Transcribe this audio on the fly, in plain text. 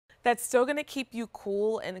that's still going to keep you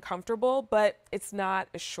cool and comfortable, but it's not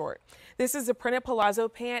as short. This is a printed palazzo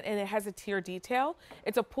pant and it has a tier detail.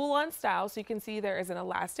 It's a pull-on style, so you can see there is an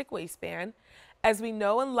elastic waistband. As we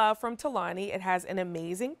know and love from Tolani, it has an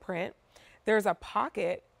amazing print. There's a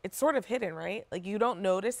pocket. It's sort of hidden, right? Like you don't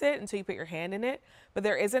notice it until you put your hand in it, but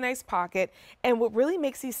there is a nice pocket. And what really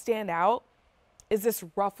makes these stand out is this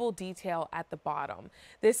ruffle detail at the bottom.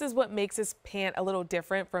 This is what makes this pant a little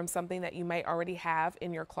different from something that you might already have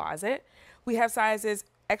in your closet. We have sizes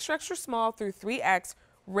extra, extra small through 3X,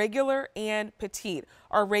 regular and petite.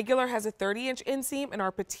 Our regular has a 30-inch inseam and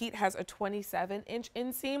our petite has a 27-inch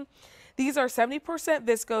inseam. These are 70%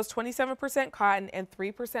 viscose, 27% cotton, and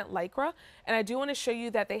 3% lycra. And I do want to show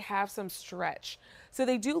you that they have some stretch. So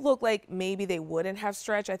they do look like maybe they wouldn't have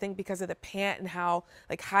stretch, I think because of the pant and how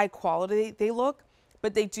like high quality they look,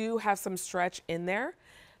 but they do have some stretch in there.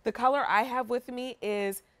 The color I have with me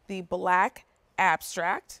is the black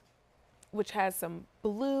abstract, which has some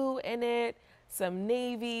blue in it, some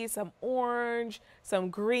navy, some orange, some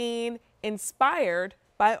green, inspired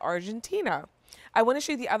by Argentina. I want to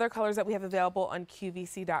show you the other colors that we have available on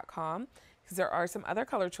QVC.com because there are some other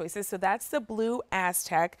color choices. So that's the blue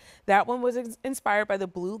Aztec. That one was inspired by the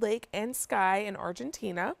blue lake and sky in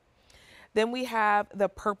Argentina. Then we have the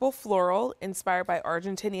purple floral inspired by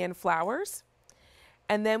Argentinian flowers.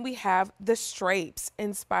 And then we have the stripes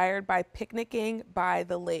inspired by picnicking by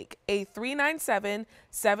the lake. A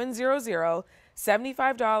 397-700,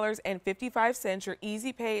 $75.55. Your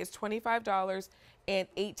easy pay is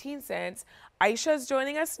 $25.18. Aisha is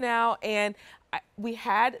joining us now, and we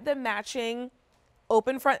had the matching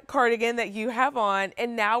open front cardigan that you have on,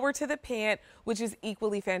 and now we're to the pant, which is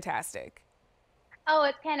equally fantastic. Oh,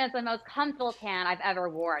 this pant is the most comfortable pant I've ever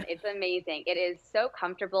worn. It's amazing. It is so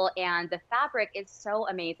comfortable, and the fabric is so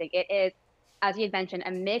amazing. It is, as you had mentioned,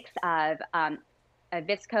 a mix of a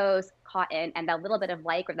viscose, cotton, and that little bit of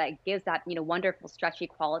lycra that gives that, wonderful stretchy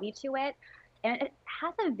quality to it. And it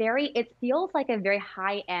has it feels like a very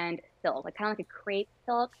high-end silk, like kind of like a crepe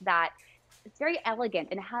silk that it's very elegant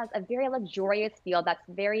and it has a very luxurious feel that's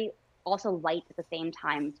very also light at the same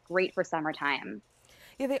time. It's great for summertime.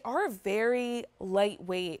 Yeah, they are very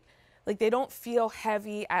lightweight. Like they don't feel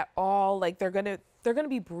heavy at all. Like they're gonna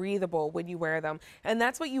be breathable when you wear them. And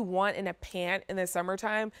that's what you want in a pant in the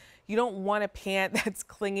summertime. You don't want a pant that's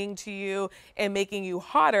clinging to you and making you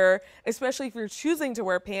hotter, especially if you're choosing to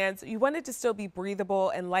wear pants. You want it to still be breathable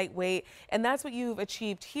and lightweight. And that's what you've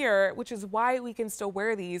achieved here, which is why we can still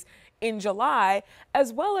wear these in July,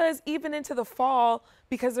 as well as even into the fall,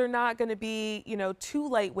 because they're not gonna be, too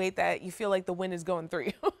lightweight that you feel like the wind is going through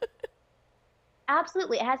you.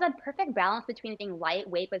 Absolutely. It has a perfect balance between being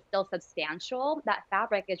lightweight but still substantial. That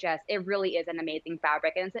fabric is it really is an amazing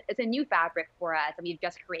fabric. And it's a new fabric for us. And we've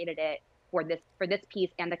just created it for this piece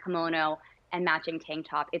and the kimono and matching tank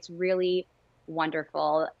top. It's really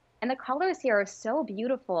wonderful. And the colors here are so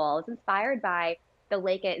beautiful. It's inspired by the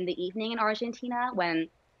lake in the evening in Argentina when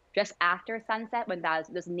just after sunset, when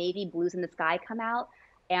those navy blues in the sky come out.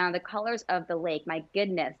 And the colors of the lake, my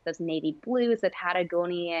goodness, those navy blues, the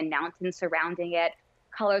Patagonian mountains surrounding it,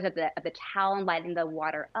 colors of the town lighting the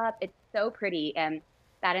water up. It's so pretty. And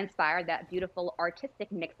that inspired that beautiful artistic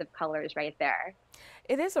mix of colors right there.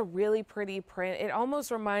 It is a really pretty print. It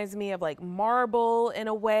almost reminds me of like marble in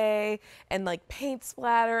a way and like paint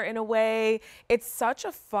splatter in a way. It's such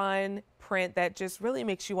a fun print that just really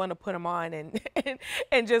makes you want to put them on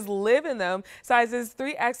and just live in them. Sizes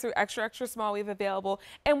 3X through extra, extra small we have available.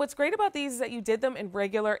 And what's great about these is that you did them in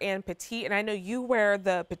regular and petite. And I know you wear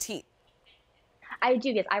the petite. I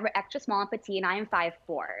do, yes. I wear extra small and petite, and I am 5'4".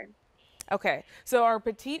 Okay, so our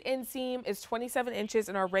petite inseam is 27 inches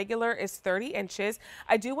and our regular is 30 inches.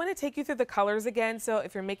 I do want to take you through the colors again, so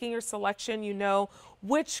if you're making your selection, you know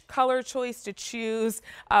which color choice to choose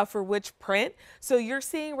for which print. So you're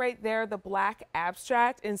seeing right there the black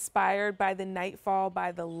abstract inspired by the nightfall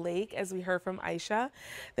by the lake, as we heard from Aisha.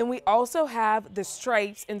 Then we also have the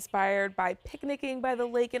stripes inspired by picnicking by the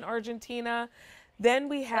lake in Argentina. Then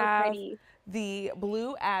we So have pretty. the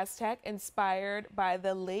blue Aztec inspired by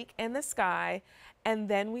the lake and the sky. And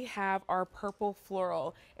then we have our purple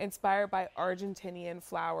floral inspired by Argentinian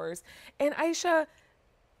flowers. And Aisha,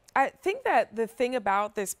 I think that the thing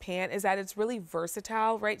about this pant is that it's really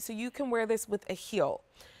versatile, right? So you can wear this with a heel.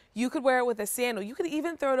 You could wear it with a sandal. You could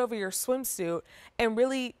even throw it over your swimsuit and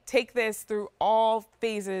really take this through all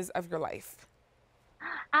phases of your life.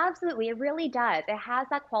 Absolutely, it really does. It has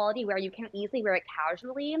that quality where you can easily wear it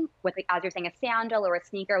casually with, like, as you're saying, a sandal or a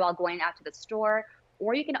sneaker while going out to the store.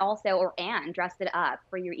 Or you can also, or and dress it up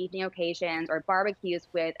for your evening occasions or barbecues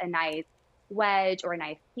with a nice wedge or a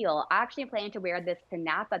nice heel. I actually am planning to wear this to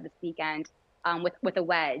Napa this weekend with a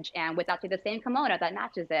wedge and with actually the same kimono that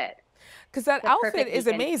matches it. Because that The outfit perfect is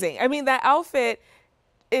weekend piece. amazing. I mean, that outfit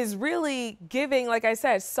is really giving, like I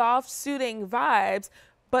said, soft suiting vibes,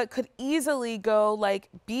 but could easily go like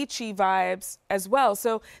beachy vibes as well.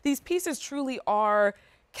 So these pieces truly are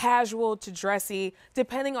casual to dressy,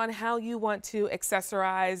 depending on how you want to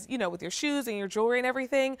accessorize, you know, with your shoes and your jewelry and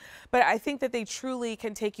everything. But I think that they truly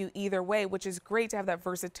can take you either way, which is great to have that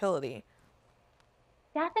versatility.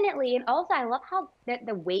 Definitely. And also, I love how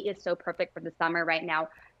the weight is so perfect for the summer right now.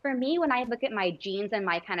 For me, when I look at my jeans and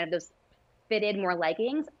my kind of those fitted more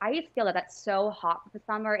leggings, I just feel that that's so hot for the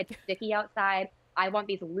summer. It's sticky outside. I want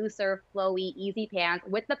these looser, flowy, easy pants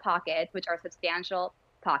with the pockets, which are substantial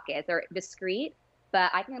pockets. They're discreet,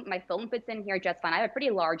 but I think my phone fits in here just fine. I have a pretty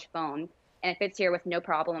large phone and it fits here with no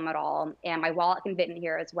problem at all. And my wallet can fit in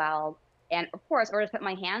here as well. And of course, or just put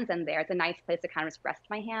my hands in there. It's a nice place to kind of just rest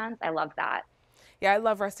my hands. I love that. Yeah, I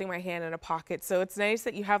love resting my hand in a pocket. So it's nice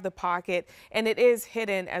that you have the pocket and it is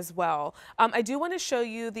hidden as well. I do want to show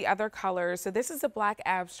you the other colors. So this is a black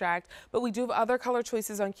abstract, but we do have other color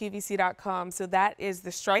choices on QVC.com. So that is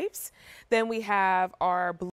the stripes. Then we have our blue.